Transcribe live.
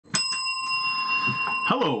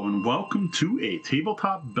Hello and welcome to a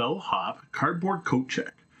Tabletop Bellhop Cardboard Coat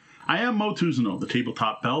Check. I am Mo Tuzano, the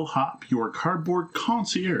Tabletop Bellhop, your cardboard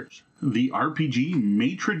concierge, the RPG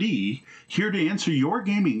maitre d', here to answer your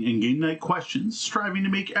gaming and game night questions, striving to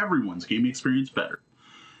make everyone's gaming experience better.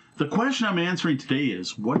 The question I'm answering today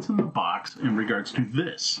is, what's in the box in regards to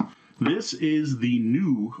this? This is the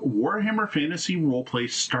new Warhammer Fantasy Roleplay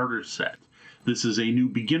Starter Set. This is a new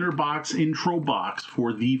beginner box, intro box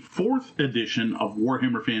for the 4th edition of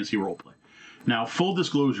Warhammer Fantasy Roleplay. Now, full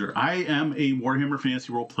disclosure, I am a Warhammer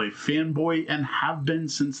Fantasy Roleplay fanboy and have been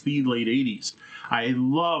since the late 80s. I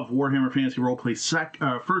love Warhammer Fantasy Roleplay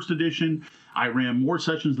 1st edition. I ran more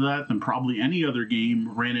sessions of that than probably any other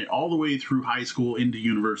game, ran it all the way through high school into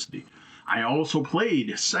university. I also played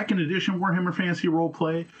 2nd edition Warhammer Fantasy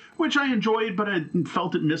Roleplay, which I enjoyed, but I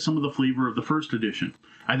felt it missed some of the flavor of the 1st edition.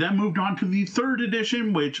 I then moved on to the 3rd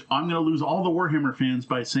edition, which I'm going to lose all the Warhammer fans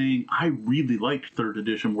by saying I really liked 3rd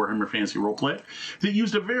edition Warhammer Fantasy Roleplay. That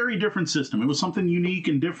used a very different system. It was something unique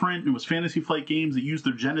and different. It was Fantasy Flight Games that used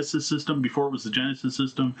their Genesis system before it was the Genesis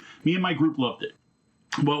system. Me and my group loved it.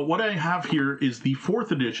 Well, what I have here is the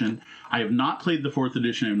 4th edition. I have not played the 4th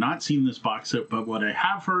edition. I have not seen this box set, but what I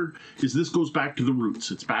have heard is this goes back to the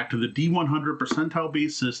roots. It's back to the D100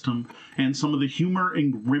 percentile-based system and some of the humor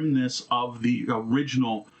and grimness of the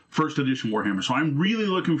original 1st edition Warhammer. So I'm really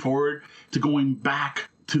looking forward to going back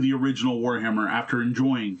to the original Warhammer after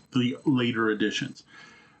enjoying the later editions.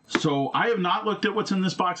 So I have not looked at what's in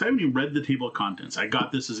this box. I haven't even read the table of contents. I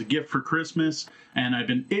got this as a gift for Christmas, and I've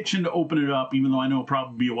been itching to open it up, even though I know it'll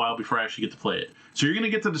probably be a while before I actually get to play it. So you're going to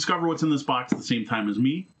get to discover what's in this box at the same time as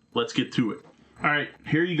me. Let's get to it. All right,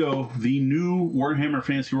 here you go. The new Warhammer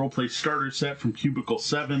Fantasy Roleplay Starter Set from Cubicle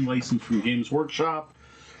 7, licensed from Games Workshop.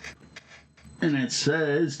 And it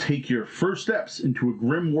says, take your first steps into a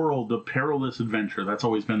grim world of perilous adventure. That's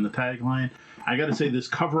always been the tagline. I gotta say, this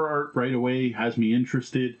cover art right away has me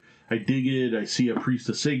interested. I dig it. I see a Priest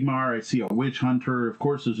of Sigmar. I see a Witch Hunter. Of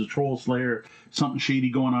course, there's a Troll Slayer. Something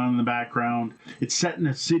shady going on in the background. It's set in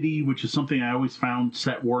a city, which is something I always found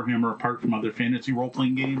set Warhammer apart from other fantasy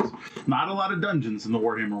role-playing games. Not a lot of dungeons in the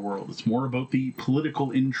Warhammer world. It's more about the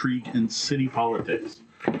political intrigue and city politics.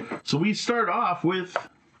 So we start off with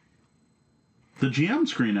the GM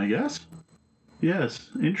screen, I guess. Yes,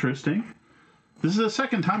 interesting. This is the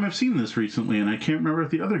second time I've seen this recently, and I can't remember if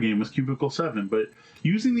the other game was Cubicle 7, but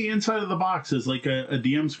using the inside of the box as like a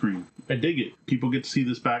DM screen, I dig it. People get to see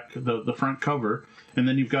this back, the front cover, and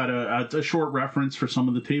then you've got a short reference for some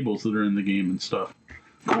of the tables that are in the game and stuff.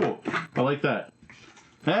 Cool. I like that.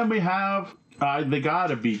 And we have, they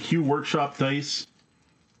gotta be Q Workshop dice.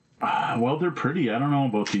 Well, they're pretty. I don't know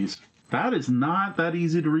about these. That is not that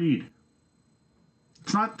easy to read.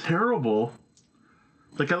 It's not terrible.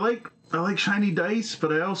 Like, I like shiny dice,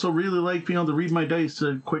 but I also really like being able to read my dice at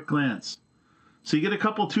a quick glance. So you get a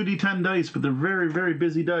couple 2d10 dice, but they're very, very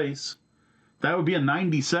busy dice. That would be a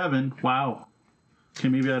 97. Wow. Okay,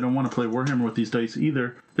 maybe I don't want to play Warhammer with these dice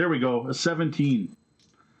either. There we go, a 17.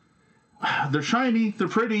 They're shiny, they're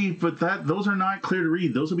pretty, but those are not clear to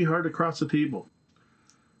read. Those would be hard to cross the table.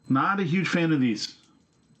 Not a huge fan of these.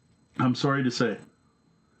 I'm sorry to say.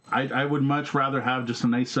 I would much rather have just a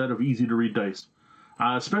nice set of easy-to-read dice.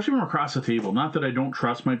 Especially when we're across the table. Not that I don't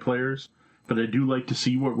trust my players, but I do like to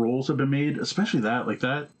see what rolls have been made. Especially that. Like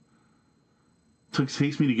that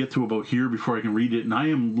takes me to get to about here before I can read it. And I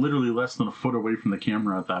am literally less than a foot away from the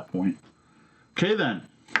camera at that point. Okay, then.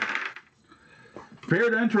 Prepare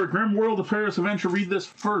to enter a grim world of perilous adventure. Read this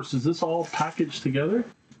first. Is this all packaged together?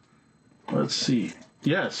 Let's see.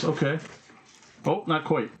 Yes, okay. Oh, not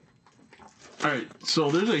quite. Alright,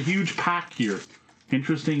 so there's a huge pack here.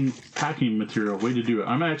 Interesting packing material. Way to do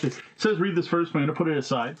it. It says read this first, but I'm going to put it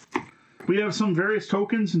aside. We have some various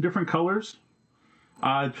tokens in different colors.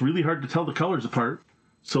 It's really hard to tell the colors apart.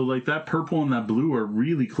 So like that purple and that blue are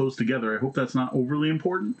really close together. I hope that's not overly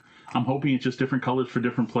important. I'm hoping it's just different colors for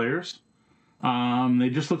different players. They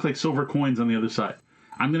just look like silver coins on the other side.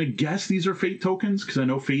 I'm going to guess these are Fate tokens, because I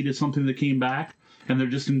know Fate is something that came back, and they're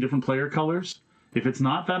just in different player colors. If it's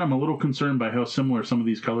not that, I'm a little concerned by how similar some of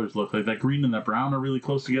these colors look. Like that green and that brown are really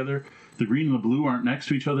close together. The green and the blue aren't next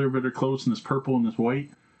to each other, but they're close, and this purple and this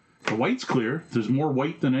white. The white's clear. There's more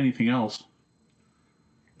white than anything else.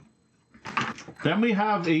 Then we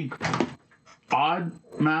have a odd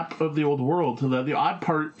map of the old world. The odd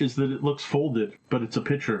part is that it looks folded, but it's a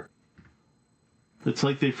picture. It's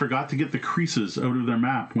like they forgot to get the creases out of their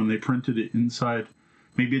map when they printed it inside.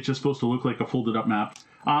 Maybe it's just supposed to look like a folded up map.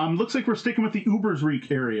 Looks like we're sticking with the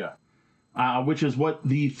Ubersreich area, which is what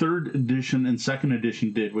the 3rd edition and 2nd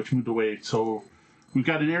edition did, which moved away. So we've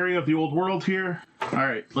got an area of the old world here. All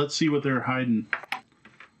right, let's see what they're hiding.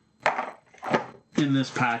 in this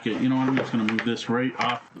packet. You know what, I'm just going to move this right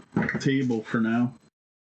off the table for now.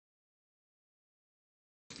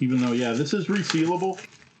 Even though, yeah, this is resealable,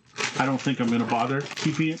 I don't think I'm going to bother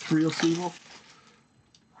keeping it resealable.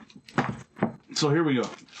 So here we go.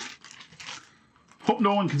 Hope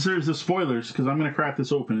no one considers this spoilers, because I'm going to crack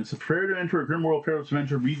this open. It's a prepare to enter a Grim World Perilous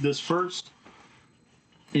Adventure. Read this first.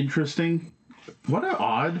 Interesting. What an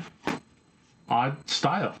odd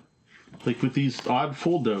style. Like with these odd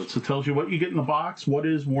fold-outs. It tells you what you get in the box, what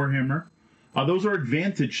is Warhammer. Those are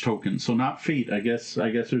advantage tokens, so not fate. I guess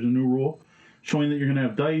there's a new rule showing that you're going to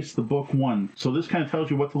have dice, the book 1. So this kind of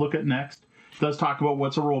tells you what to look at next. It does talk about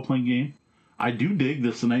what's a role-playing game. I do dig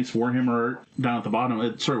this nice Warhammer art down at the bottom.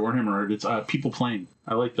 Warhammer art. It's people playing.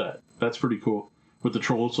 I like that. That's pretty cool. With the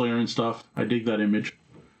Troll Slayer and stuff. I dig that image.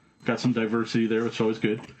 Got some diversity there, which is always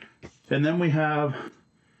good. And then we have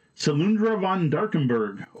Selundra von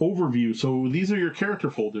Darkenberg overview. So these are your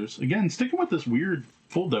character folders. Again, sticking with this weird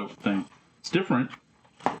fold-out thing. It's different.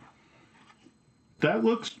 That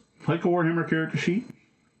looks like a Warhammer character sheet.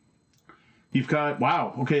 You've got,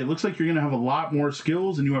 wow, okay, it looks like you're going to have a lot more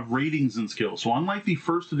skills, and you have ratings and skills. So unlike the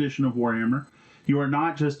first edition of Warhammer, you are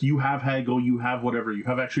not just, you have haggle, you have whatever. You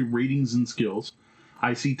have actually ratings and skills.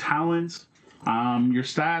 I see talents. Your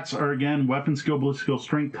stats are, again, weapon skill, ballistic skill,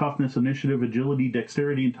 strength, toughness, initiative, agility,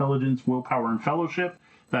 dexterity, intelligence, willpower, and fellowship.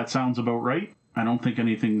 That sounds about right. I don't think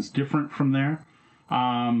anything's different from there.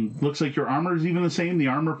 Looks like your armor is even the same. The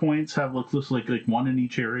armor points have looks like one in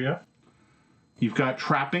each area. You've got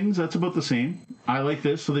trappings. That's about the same. I like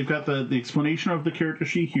this. So they've got the explanation of the character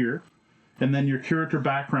sheet here, and then your character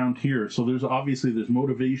background here. So there's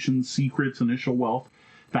motivation, secrets, initial wealth.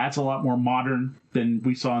 That's a lot more modern than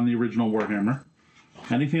we saw in the original Warhammer.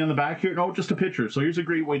 Anything on the back here? No, just a picture. So here's a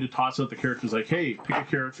great way to toss out the characters. Like, hey, pick a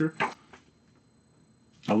character.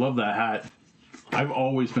 I love that hat. I've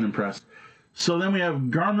always been impressed. So then we have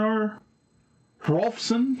Garnar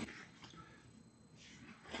Hrolfsson.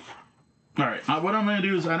 All right, what I'm going to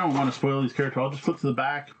do is I don't want to spoil these characters. I'll just flip to the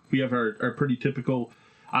back. We have our pretty typical...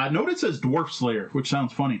 note it says Dwarf Slayer, which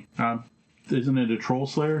sounds funny. Isn't it a Troll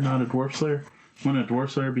Slayer, not a Dwarf Slayer? Wouldn't a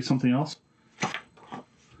Dwarf Slayer be something else?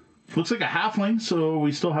 Looks like a Halfling, so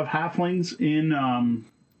we still have Halflings in...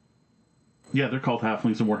 yeah, they're called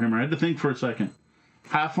Halflings in Warhammer. I had to think for a second.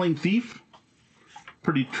 Halfling Thief.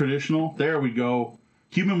 Pretty traditional. There we go.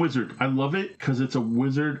 Human Wizard. I love it because it's a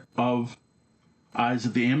wizard of... is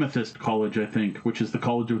it the Amethyst College, I think, which is the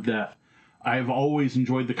College of Death. I've always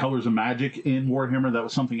enjoyed the colors of magic in Warhammer. That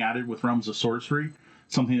was something added with Realms of Sorcery.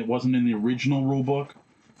 Something that wasn't in the original rulebook.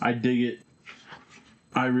 I dig it.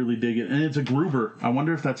 I really dig it. And it's a Gruber. I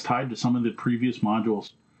wonder if that's tied to some of the previous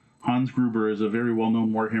modules. Hans Gruber is a very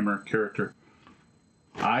well-known Warhammer character.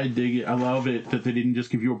 I dig it. I love it that they didn't just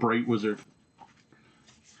give you a Bright Wizard.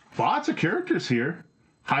 Lots of characters here.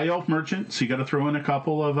 High Elf Merchant, so you got to throw in a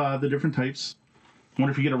couple of the different types. I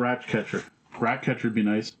wonder if you get a Rat Catcher. Rat Catcher would be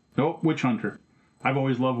nice. Oh, Witch Hunter. I've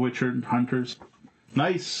always loved Witch Hunters.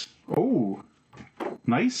 Nice. Oh,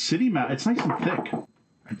 nice city map. It's nice and thick.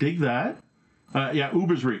 I dig that. Yeah,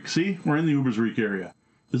 Ubersreik. See, we're in the Ubersreik area.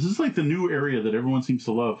 This is like the new area that everyone seems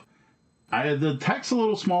to love. The text's a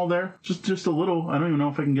little small there. Just a little. I don't even know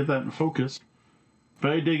if I can get that in focus.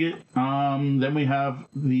 But I dig it. Then we have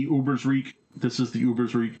the Ubersreik. This is the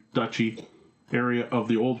Ubersreik Duchy area of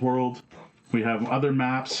the Old World. We have other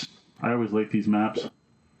maps. I always like these maps.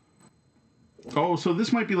 Oh, so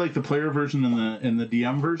this might be like the player version and the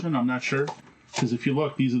DM version. I'm not sure. Because if you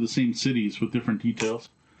look, these are the same cities with different details.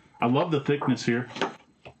 I love the thickness here.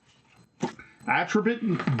 Attribute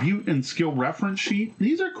and skill reference sheet.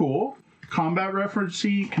 These are cool. Combat reference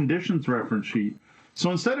sheet, conditions reference sheet.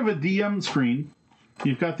 So instead of a DM screen,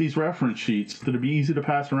 you've got these reference sheets that'll be easy to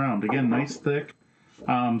pass around. Again, nice thick.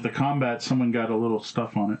 The combat, someone got a little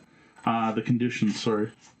stuff on it. The conditions,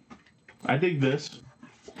 sorry. I dig this.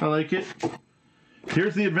 I like it.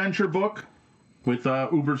 Here's the adventure book with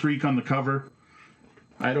Ubersreik on the cover.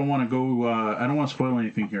 I don't want to go. I don't want to spoil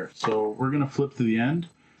anything here, so we're gonna flip to the end.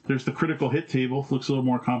 There's the critical hit table. Looks a little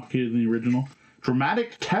more complicated than the original.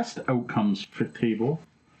 Dramatic test outcomes fit table.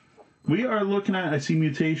 We are looking at. I see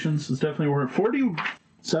mutations. It's definitely worth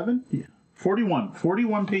 47. Yeah, 41.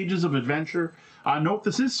 41 pages of adventure. Note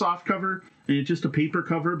this is soft cover. And it's just a paper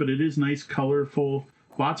cover, but it is nice, colorful.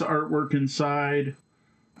 Lots of artwork inside.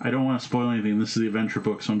 I don't want to spoil anything. This is the adventure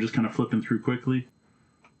book, so I'm just kind of flipping through quickly.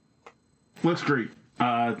 Looks great.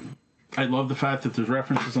 I love the fact that there's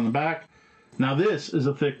references on the back. Now this is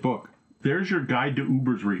a thick book. There's your guide to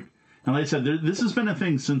Ubersreik. And like I said, this has been a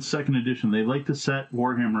thing since 2nd edition. They like to set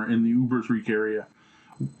Warhammer in the Ubersreik area.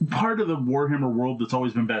 part of the Warhammer world that's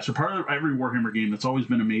always been best, or part of every Warhammer game that's always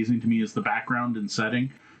been amazing to me, is the background and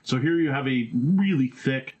setting. So here you have a really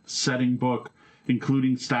thick setting book,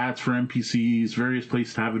 including stats for NPCs, various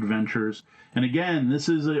places to have adventures. And again, this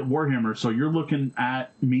is a Warhammer, so you're looking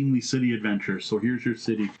at mainly city adventures. So here's your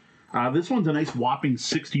city. This one's a nice whopping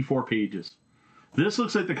 64 pages. This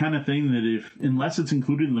looks like the kind of thing that, unless it's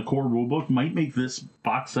included in the core rulebook, might make this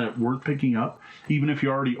box set worth picking up, even if you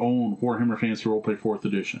already own Warhammer Fantasy Roleplay 4th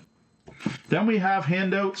Edition. Then we have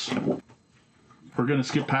handouts. We're going to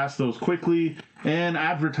skip past those quickly. And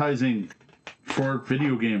advertising for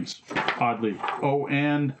video games, oddly. Oh,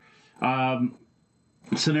 and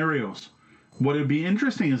scenarios. What would be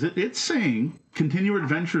interesting is that it's saying continue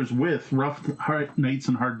adventures with rough nights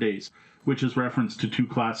and hard days, which is reference to 2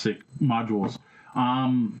 classic modules.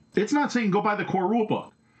 It's not saying go buy the core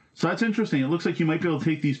rulebook. So that's interesting. It looks like you might be able to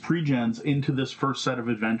take these pre-gens into this first set of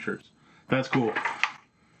adventures. That's cool.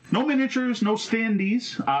 No miniatures, no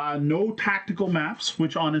standees, no tactical maps,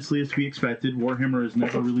 which honestly is to be expected. Warhammer has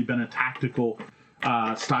never really been a tactical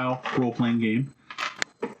style role-playing game.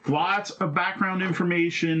 Lots of background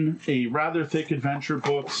information, a rather thick adventure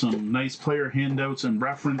book, some nice player handouts and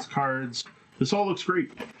reference cards. This all looks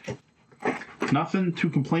great. Nothing to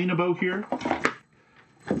complain about here.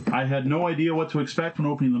 I had no idea what to expect when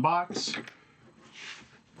opening the box.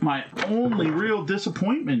 My only real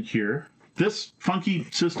disappointment here, this funky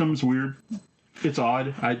system's weird. It's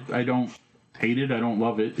odd. I don't hate it. I don't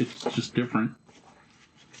love it. It's just different.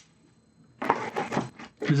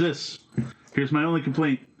 Is this? Here's my only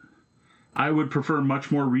complaint. I would prefer much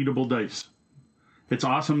more readable dice. It's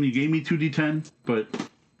awesome. You gave me 2d10, but...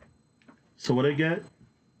 So what I get?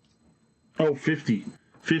 Oh, 50.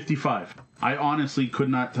 55. I honestly could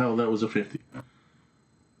not tell that was a 50.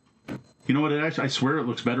 You know what? I swear it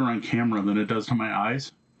looks better on camera than it does to my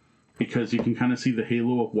eyes, because you can kind of see the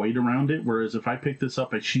halo of white around it, whereas if I pick this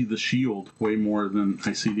up, I see the shield way more than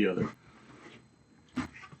I see the other.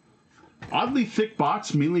 Oddly thick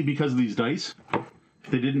box, mainly because of these dice. If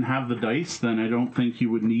they didn't have the dice, then I don't think you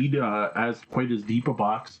would need quite as deep a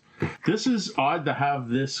box. This is odd to have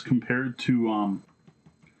this compared to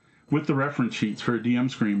with the reference sheets for a DM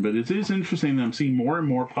screen, but it is interesting that I'm seeing more and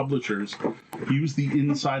more publishers use the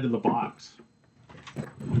inside of the box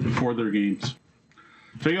for their games.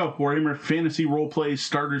 So you go, Warhammer Fantasy Roleplay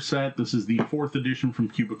Starter Set. This is the 4th edition from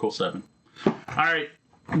Cubicle 7. All right,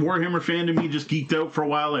 Warhammer fandom, just geeked out for a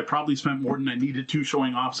while. I probably spent more than I needed to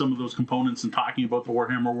showing off some of those components and talking about the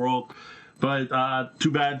Warhammer world, but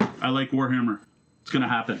too bad. I like Warhammer. It's going to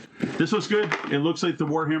happen. This looks good. It looks like the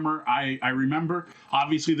Warhammer I remember.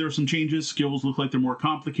 Obviously, there are some changes. Skills look like they're more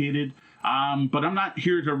complicated. But I'm not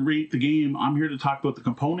here to rate the game. I'm here to talk about the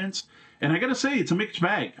components. And I got to say, it's a mixed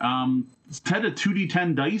bag. It's 10 to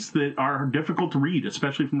 2d10 dice that are difficult to read,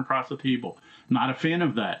 especially from across the table. Not a fan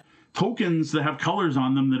of that. Tokens that have colors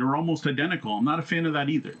on them that are almost identical. I'm not a fan of that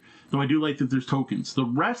either, though I do like that there's tokens. The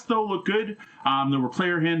rest, though, look good. There were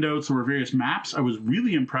player handouts. There were various maps. I was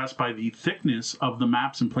really impressed by the thickness of the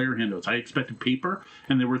maps and player handouts. I expected paper,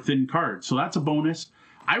 and they were thin cards, so that's a bonus.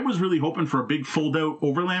 I was really hoping for a big fold-out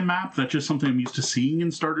overland map. That's just something I'm used to seeing in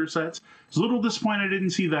starter sets. I was a little disappointed I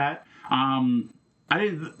didn't see that.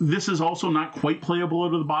 This is also not quite playable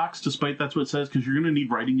out of the box, despite that's what it says, because you're going to need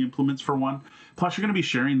writing implements for one. Plus, you're going to be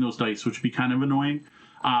sharing those dice, which would be kind of annoying.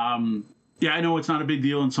 Yeah, I know it's not a big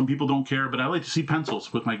deal, and some people don't care, but I like to see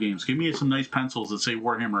pencils with my games. Give me some nice pencils that say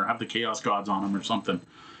Warhammer, have the Chaos Gods on them or something.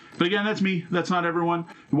 But again, that's me. That's not everyone.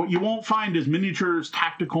 What you won't find is miniatures,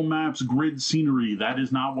 tactical maps, grid scenery. That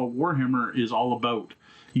is not what Warhammer is all about.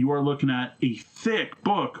 You are looking at a thick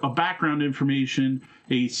book of background information,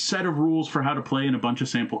 a set of rules for how to play, and a bunch of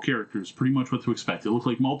sample characters. Pretty much what to expect. It looks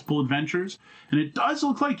like multiple adventures, and it does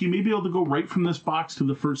look like you may be able to go right from this box to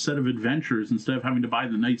the first set of adventures instead of having to buy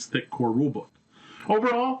the nice thick core rulebook.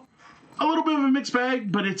 Overall, a little bit of a mixed bag,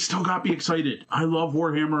 but it still got me excited. I love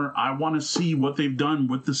Warhammer. I want to see what they've done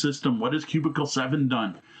with the system. What has Cubicle 7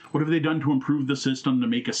 done? What have they done to improve the system to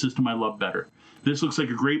make a system I love better? This looks like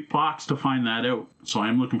a great box to find that out, so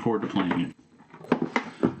I'm looking forward to playing it.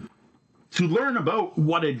 To learn about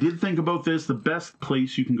what I did think about this, the best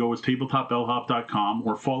place you can go is tabletopbellhop.com,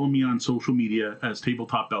 or follow me on social media as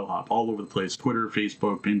tabletopbellhop, all over the place, Twitter,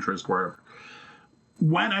 Facebook, Pinterest, wherever.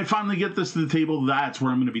 When I finally get this to the table, that's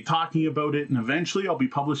where I'm going to be talking about it, and eventually I'll be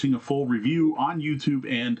publishing a full review on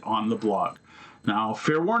YouTube and on the blog. Now,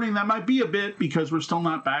 fair warning, that might be a bit because we're still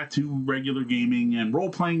not back to regular gaming and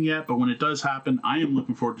role-playing yet, but when it does happen, I am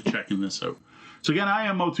looking forward to checking this out. So again, I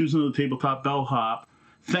am Mo Tuesday of the Tabletop Bellhop.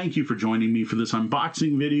 Thank you for joining me for this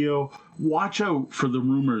unboxing video. Watch out for the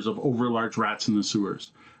rumors of overlarge rats in the sewers.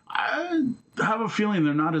 I have a feeling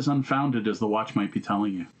they're not as unfounded as the watch might be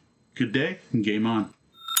telling you. Good day, and game on.